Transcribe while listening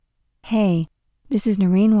Hey, this is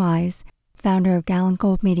Noreen Wise, founder of Gallant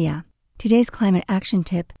Gold Media. Today's climate action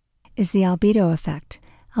tip is the albedo effect.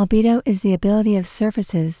 Albedo is the ability of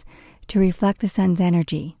surfaces to reflect the sun's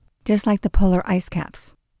energy, just like the polar ice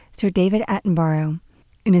caps. Sir David Attenborough,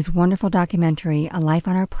 in his wonderful documentary, A Life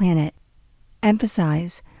on Our Planet,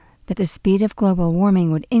 emphasized that the speed of global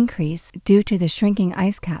warming would increase due to the shrinking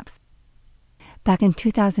ice caps. Back in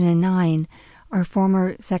 2009, our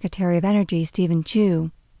former Secretary of Energy, Stephen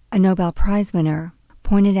Chu, a Nobel Prize winner,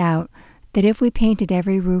 pointed out that if we painted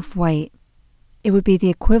every roof white, it would be the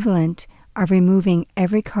equivalent of removing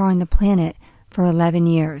every car on the planet for 11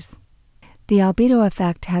 years. The albedo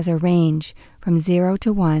effect has a range from 0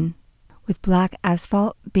 to 1, with black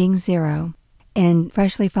asphalt being 0 and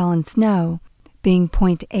freshly fallen snow being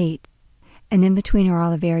 0.8, and in between are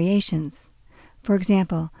all the variations. For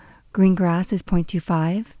example, green grass is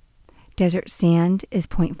 0.25, desert sand is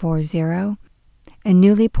 0.40, and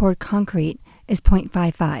newly poured concrete is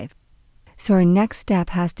 0.55. So our next step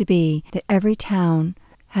has to be that every town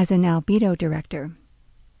has an albedo director.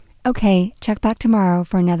 Okay, check back tomorrow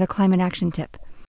for another climate action tip.